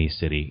in any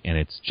city, and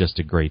it's just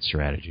a great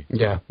strategy.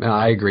 Yeah,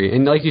 I agree.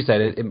 And like you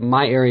said,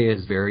 my area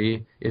is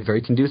very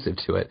conducive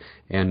to it.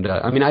 And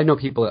I know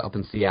people up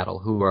in Seattle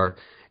who are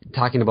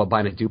talking about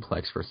buying a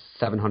duplex for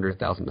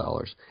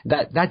 $700,000.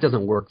 That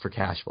doesn't work for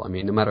cash flow. I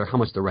mean, no matter how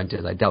much the rent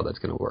is, I doubt that's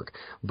going to work.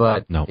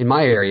 But in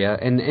my area,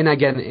 and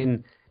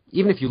again,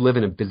 even if you live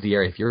in a busy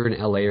area, if you're in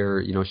LA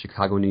or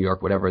Chicago, New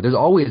York, whatever, there's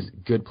always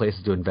good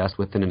places to invest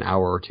within an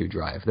hour or two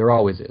drive. There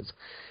always is.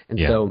 And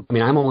so,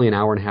 I'm only an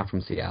hour and a half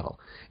from Seattle,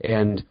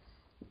 and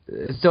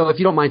so if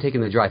you don't mind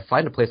taking the drive,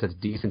 find a place that's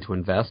decent to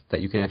invest,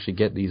 that you can actually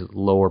get these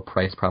lower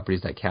price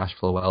properties that cash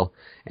flow well,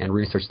 and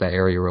research that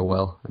area real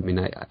well.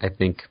 I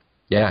think,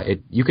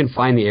 you can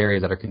find the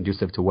areas that are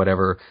conducive to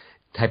whatever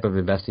type of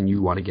investing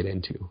you want to get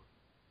into.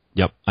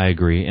 Yep, I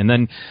agree. And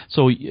then,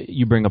 so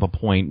you bring up a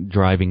point,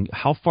 driving.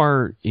 How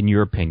far, in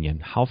your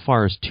opinion, how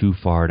far is too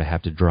far to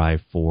have to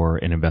drive for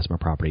an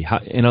investment property?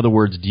 In other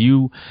words,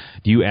 do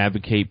you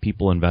advocate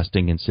people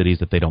investing in cities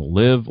that they don't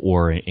live,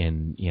 or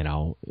in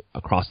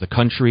across the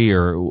country,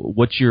 or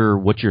what's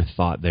your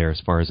thought there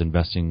as far as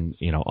investing,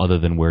 other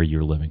than where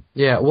you're living?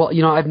 Yeah, well,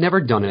 I've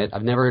never done it.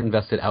 I've never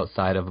invested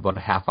outside of about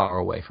a half hour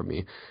away from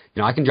me.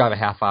 I can drive a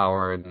half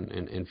hour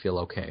and feel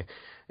okay.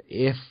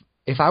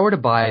 If I were to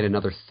buy in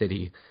another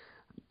city,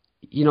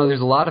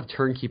 there's a lot of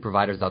turnkey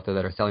providers out there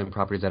that are selling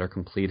properties that are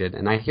completed,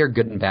 and I hear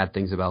good and bad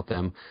things about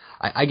them.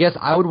 I guess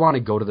I would want to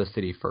go to the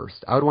city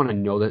first. I would want to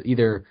know that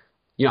either,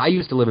 I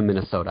used to live in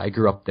Minnesota. I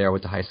grew up there,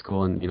 went to high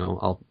school, and,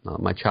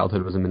 my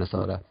childhood was in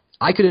Minnesota.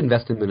 I could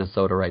invest in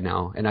Minnesota right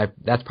now, and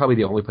that's probably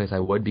the only place I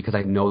would, because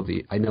I know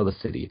the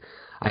city.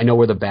 I know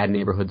where the bad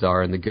neighborhoods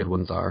are and the good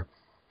ones are.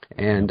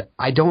 And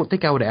I don't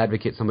think I would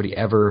advocate somebody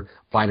ever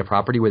buying a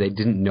property where they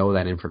didn't know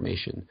that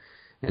information.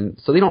 And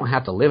so they don't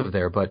have to live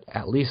there, but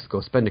at least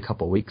go spend a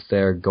couple of weeks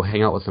there, go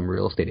hang out with some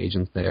real estate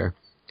agents there,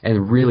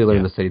 and really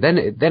learn the city. Then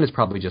it's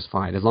probably just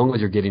fine, as long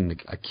as you're getting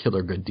a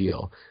killer good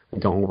deal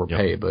and don't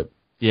overpay. But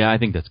yeah, I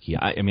think that's key.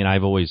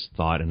 I've always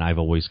thought, and I've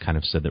always kind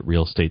of said that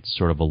real estate's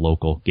sort of a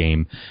local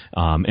game.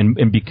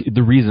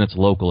 The reason it's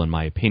local, in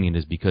my opinion,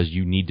 is because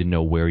you need to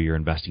know where you're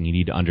investing. You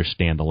need to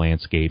understand the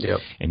landscape,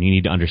 and you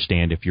need to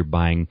understand if you're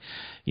buying.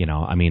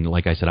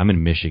 Like I said, I'm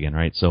in Michigan,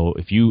 right? So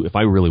if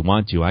I really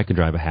want to, I can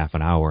drive a half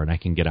an hour and I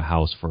can get a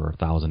house for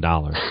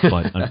 $1,000.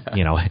 But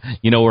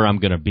you know where I'm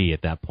going to be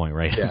at that point,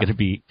 right? Yeah. I'm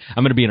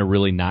going to be in a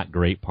really not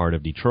great part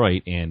of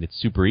Detroit, and it's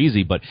super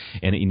easy.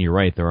 And you're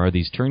right, there are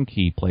these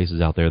turnkey places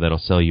out there that'll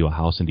sell you a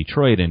house in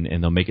Detroit, and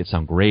they'll make it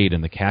sound great,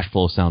 and the cash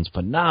flow sounds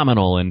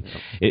phenomenal, and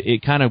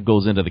it kind of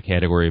goes into the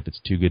category, if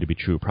it's too good to be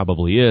true, it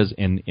probably is.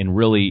 And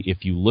really,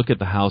 if you look at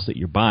the house that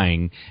you're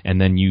buying, and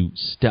then you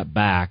step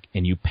back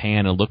and you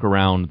pan and look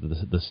around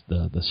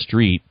the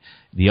street,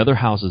 the other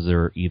houses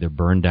are either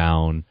burned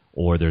down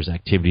or there's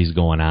activities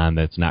going on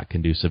that's not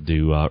conducive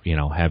to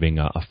having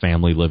a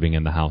family living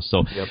in the house.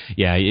 So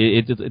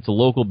it's a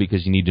local,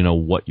 because you need to know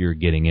what you're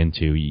getting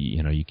into.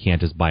 You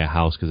can't just buy a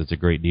house because it's a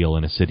great deal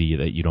in a city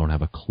that you don't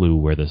have a clue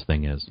where this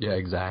thing is. Yeah,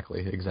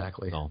 exactly.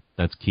 So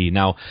that's key.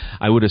 Now,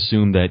 I would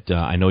assume that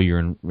I know you're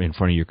in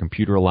front of your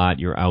computer a lot.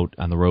 You're out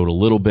on the road a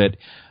little bit.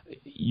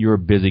 You're a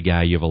busy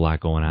guy. You have a lot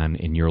going on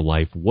in your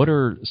life. What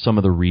are some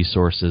of the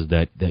resources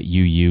that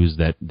you use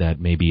that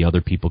maybe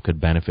other people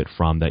could benefit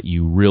from, that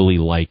you really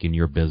like in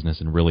your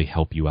business and really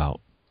help you out?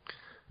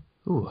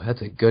 Ooh,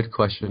 that's a good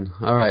question.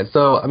 All right.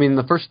 So,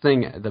 the first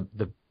thing,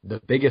 the the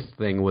biggest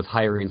thing was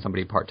hiring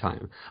somebody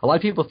part-time. A lot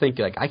of people think,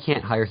 like, I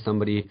can't hire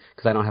somebody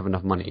because I don't have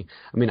enough money.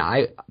 I mean,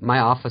 my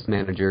office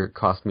manager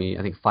cost me,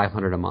 I think,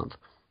 $500 a month.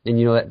 And,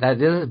 you know,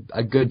 that is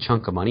a good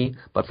chunk of money,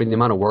 but for the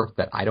amount of work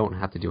that I don't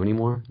have to do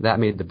anymore, that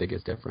made the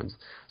biggest difference.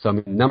 So, I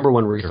mean, number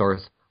one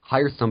resource,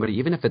 hire somebody,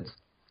 even if it's,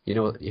 you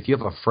know, if you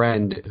have a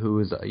friend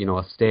who's, you know,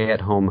 a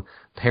stay-at-home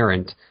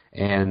parent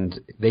and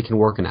they can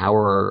work an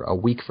hour a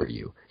week for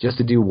you just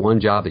to do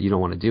one job that you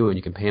don't want to do, and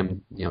you can pay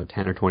them, you know,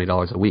 $10 or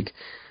 $20 a week.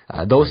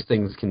 Those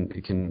things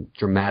can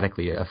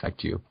dramatically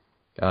affect you.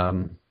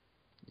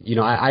 You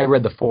know, I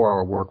read The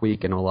 4-Hour Work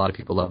Week, and a lot of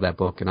people love that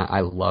book, and I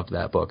loved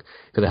that book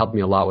because it helped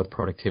me a lot with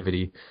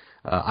productivity.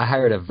 I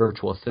hired a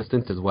virtual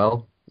assistant as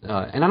well,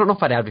 and I don't know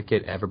if I'd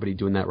advocate everybody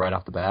doing that right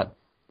off the bat,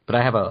 but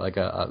I have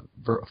a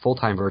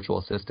full-time virtual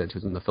assistant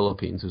who's in the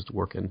Philippines who's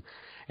working,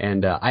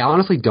 and I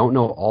honestly don't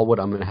know all what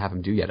I'm going to have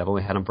him do yet. I've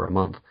only had him for a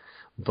month,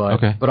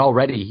 but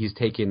already he's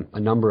taken a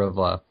number of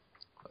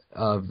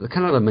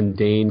kind of the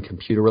mundane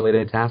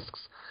computer-related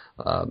tasks.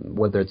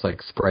 Whether it's like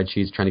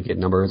spreadsheets, trying to get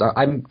numbers.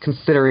 I'm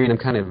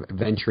kind of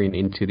venturing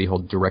into the whole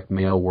direct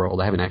mail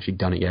world. I haven't actually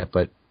done it yet,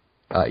 but,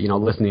 you know,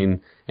 listening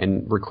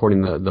and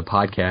recording the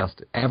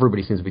podcast,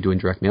 everybody seems to be doing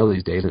direct mail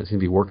these days, and it seems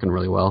to be working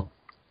really well.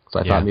 So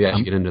I thought maybe I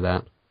should get into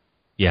that.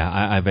 Yeah,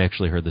 I've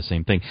actually heard the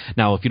same thing.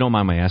 Now, if you don't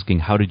mind my asking,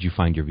 how did you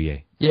find your VA?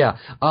 Yeah,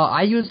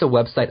 I used a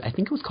website. I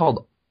think it was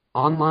called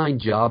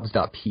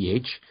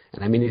onlinejobs.ph,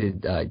 and I may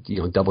need to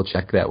you know, double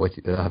check that with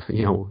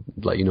you know,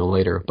 let you know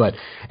later. But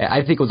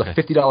I think it was a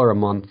 $50 a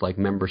month like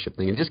membership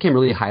thing. It just came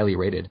really highly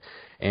rated,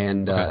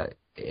 and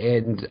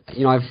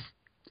you know,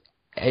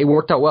 it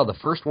worked out well. The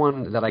first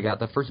one that I got,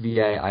 the first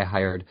VA I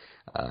hired,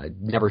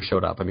 never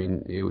showed up. I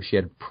mean, she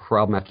had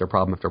problem after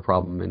problem after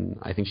problem, and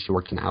I think she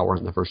worked an hour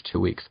in the first 2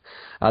 weeks.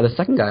 The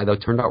second guy though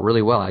turned out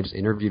really well. I just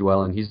interviewed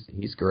well, and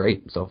he's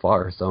great so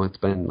far. So it's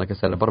been, like I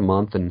said, about a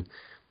month, and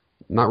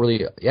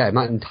I'm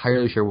not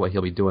entirely sure what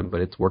he'll be doing,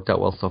 but it's worked out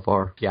well so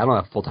far. Yeah, I don't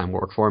have full-time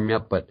work for him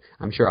yet, but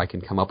I'm sure I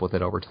can come up with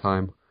it over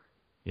time.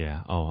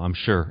 Yeah, I'm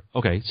sure.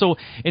 Okay, so,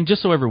 and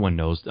just so everyone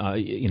knows,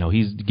 you know,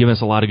 he's given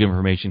us a lot of good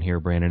information here,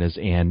 Brandon,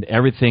 and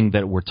everything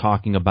that we're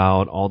talking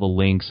about, all the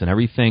links and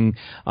everything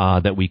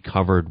that we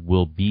covered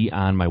will be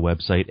on my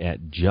website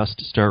at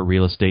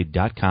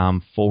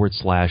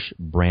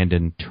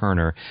juststartrealestate.com/Brandon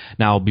Turner.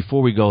 Now,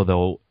 before we go,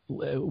 though,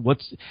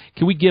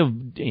 can we give,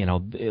 you know,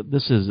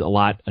 this is a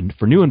lot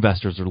for new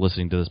investors who are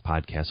listening to this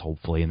podcast,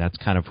 hopefully, and that's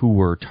kind of who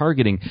we're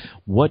targeting.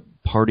 What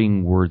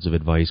parting words of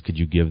advice could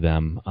you give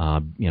them,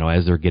 you know,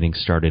 as they're getting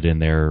started in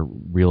their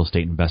real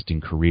estate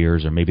investing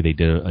careers, or maybe they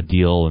did a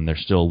deal and they're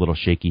still a little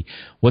shaky?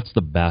 What's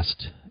the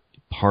best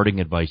parting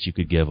advice you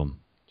could give them?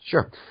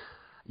 Sure.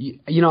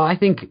 You know, I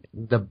think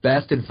the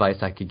best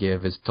advice I could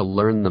give is to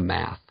learn the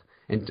math.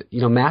 And,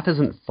 you know, math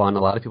isn't fun. A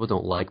lot of people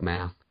don't like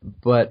math,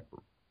 but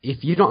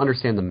if you don't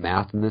understand the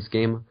math in this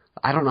game,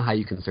 I don't know how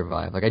you can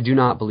survive. Like, I do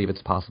not believe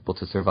it's possible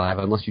to survive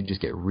unless you just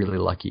get really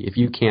lucky. If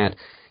you can't,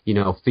 you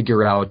know,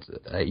 figure out,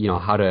 you know,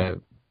 how to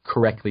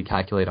correctly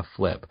calculate a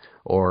flip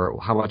or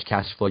how much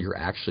cash flow you're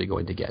actually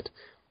going to get.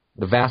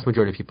 The vast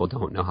majority of people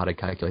don't know how to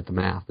calculate the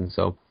math, and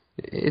so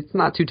it's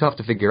not too tough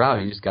to figure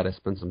out. You just got to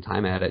spend some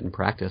time at it and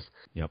practice.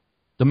 Yep.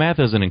 The math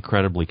isn't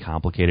incredibly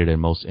complicated in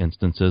most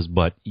instances,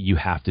 but you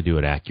have to do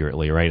it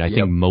accurately, right? I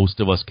think most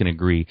of us can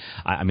agree.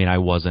 I mean, I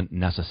wasn't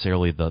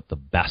necessarily the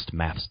best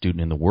math student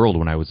in the world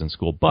when I was in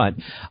school, but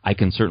I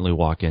can certainly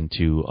walk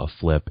into a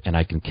flip and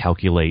I can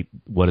calculate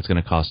what it's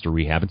going to cost to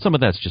rehab. And some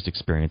of that's just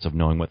experience of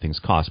knowing what things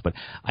cost, but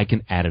I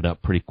can add it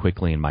up pretty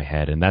quickly in my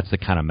head. And that's the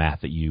kind of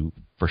math that you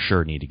for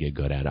sure need to get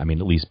good at. I mean,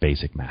 at least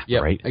basic math,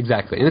 right?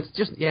 Exactly. And it's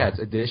just, it's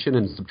addition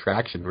and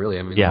subtraction, really.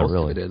 I mean, most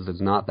of it is.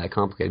 It's not that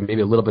complicated. Maybe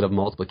a little bit of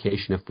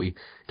multiplication if we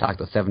talk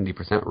the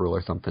 70% rule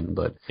or something,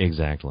 but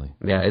exactly.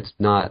 Yeah, it's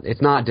not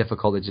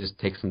difficult. It just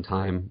takes some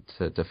time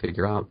to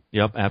figure out.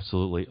 Yep,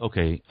 absolutely.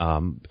 Okay,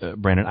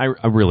 Brandon,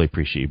 I really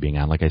appreciate you being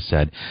on. Like I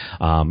said,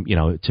 you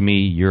know, to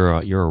me, you're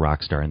a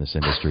rock star in this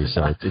industry,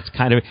 so it's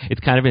kind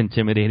of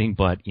intimidating,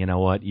 but you know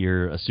what?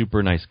 You're a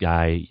super nice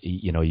guy.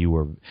 You know, you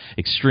were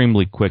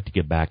extremely quick to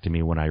get back to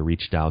me when I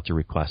reached out to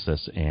request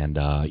this, and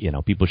you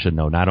know, people should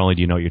know, not only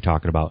do you know what you're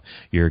talking about,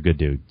 you're a good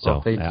dude.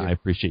 So I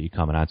appreciate you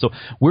coming on. So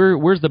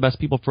where's the best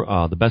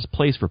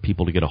place for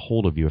people to get a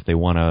hold of you if they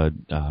want to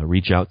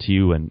reach out to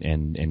you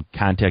and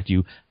contact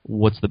you?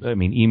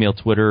 Email,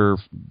 Twitter,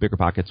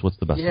 BiggerPockets, what's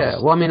the best place?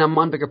 Well, I mean, I'm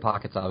on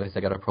BiggerPockets, obviously.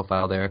 I got a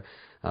profile there.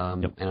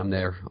 And I'm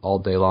there all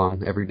day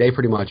long, every day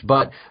pretty much.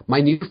 But my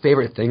new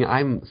favorite thing,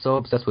 I'm so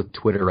obsessed with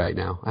Twitter right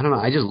now. I don't know,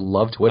 I just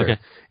love Twitter. Okay.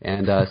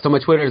 And so my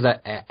Twitter is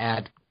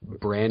at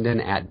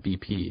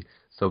Brandon@BP.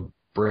 So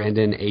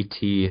Brandon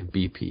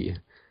ATBP.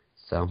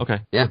 So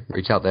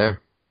reach out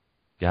there.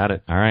 Got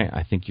it. All right.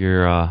 I think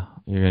you're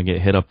gonna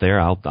get hit up there.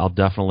 I'll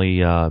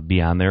definitely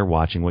be on there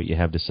watching what you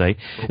have to say.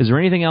 Is there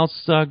anything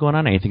else going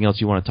on? Anything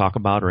else you want to talk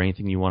about, or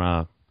anything you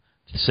want to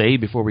say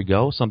before we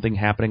go? Something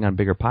happening on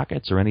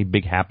BiggerPockets, or any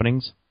big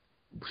happenings?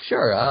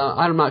 Sure.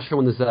 I'm not sure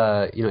when this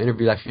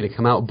interview is actually going to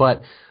come out,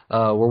 but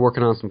we're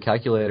working on some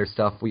calculator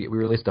stuff. We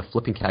released a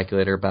flipping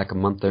calculator back a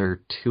month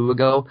or two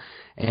ago,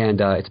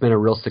 and it's been a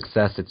real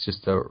success. It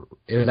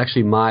was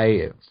actually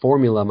my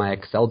formula, my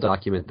Excel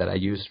document that I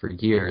used for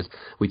years.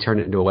 We turned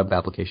it into a web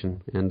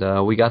application, and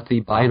we got the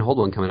buy and hold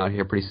one coming out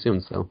here pretty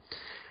soon. So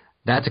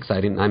that's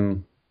exciting.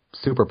 I'm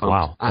super pumped.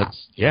 Wow.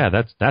 That's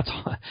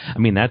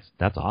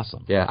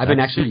awesome. Yeah, I've been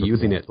actually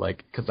using it,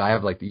 like, because I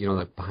have, like,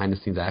 the behind the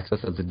scenes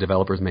access as the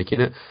developer's making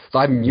it. So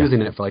I'm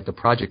using it for, like, the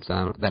projects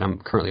that I'm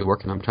currently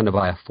working on. I'm trying to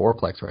buy a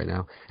fourplex right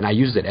now, and I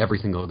use it every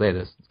single day,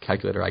 this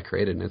calculator I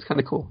created, and it's kind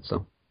of cool.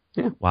 So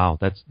yeah. Wow,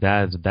 that's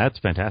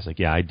fantastic.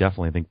 Yeah, I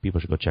definitely think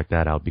people should go check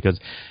that out, because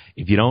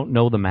if you don't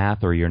know the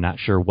math or you're not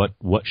sure what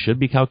should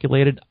be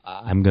calculated,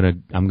 I'm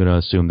gonna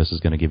assume this is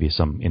gonna give you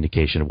some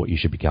indication of what you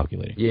should be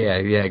calculating. Yeah,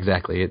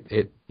 exactly.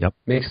 It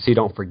makes it so you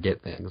don't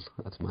forget things.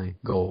 That's my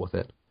goal with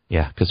it.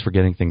 Yeah, because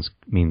forgetting things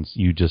means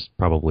you just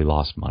probably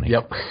lost money.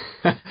 Yep.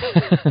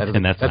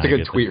 That's a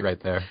good tweet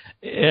right there.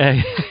 Yeah,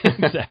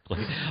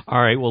 exactly.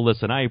 All right. Well,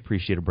 listen, I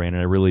appreciate it,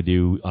 Brandon. I really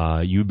do.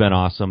 You've been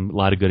awesome. A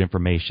lot of good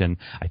information.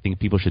 I think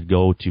people should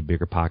go to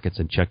BiggerPockets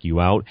and check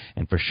you out.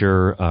 And for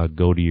sure,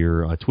 go to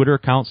your Twitter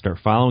account, start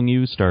following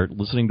you, start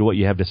listening to what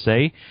you have to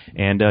say.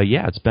 And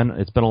it's been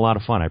a lot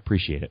of fun. I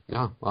appreciate it.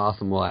 Oh,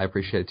 awesome. Well, I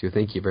appreciate it too.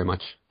 Thank you very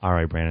much. All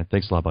right, Brandon.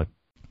 Thanks a lot, bud.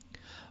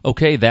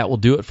 Okay, that will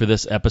do it for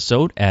this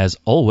episode. As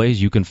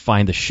always, you can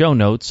find the show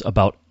notes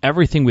about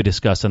everything we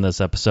discussed in this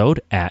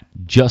episode at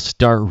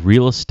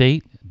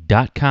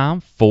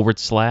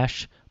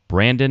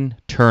juststartrealestate.com/Brandon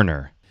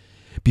Turner.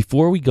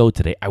 Before we go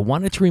today, I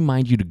wanted to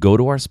remind you to go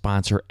to our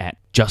sponsor at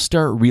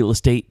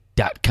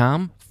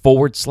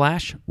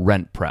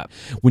juststartrealestate.com/RentPrep.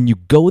 When you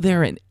go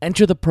there and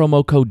enter the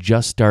promo code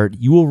JustStart,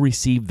 you will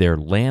receive their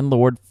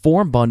landlord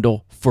form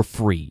bundle for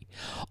free.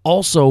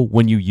 Also,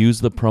 when you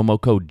use the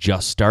promo code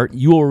JustStart,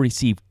 you will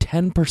receive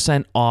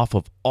 10% off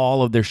of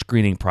all of their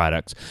screening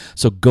products.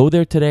 So go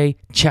there today,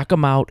 check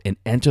them out, and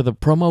enter the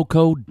promo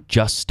code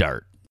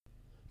JustStart.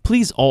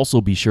 Please also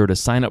be sure to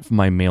sign up for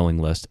my mailing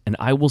list, and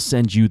I will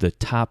send you the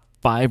top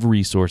 5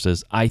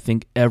 resources I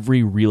think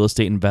every real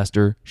estate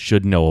investor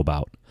should know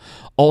about.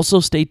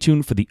 Also, stay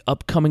tuned for the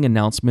upcoming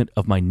announcement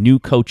of my new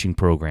coaching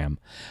program.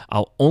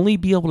 I'll only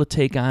be able to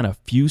take on a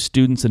few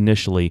students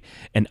initially,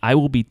 and I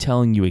will be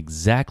telling you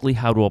exactly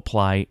how to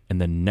apply in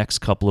the next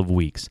couple of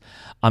weeks.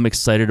 I'm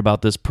excited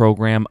about this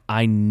program.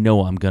 I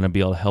know I'm going to be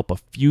able to help a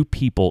few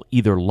people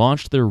either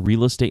launch their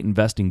real estate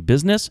investing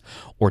business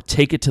or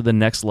take it to the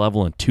next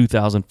level in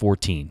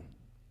 2014.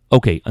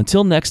 Okay,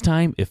 until next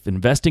time, if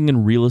investing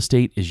in real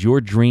estate is your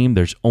dream,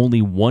 there's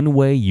only one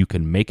way you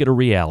can make it a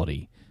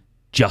reality.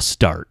 Just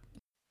start.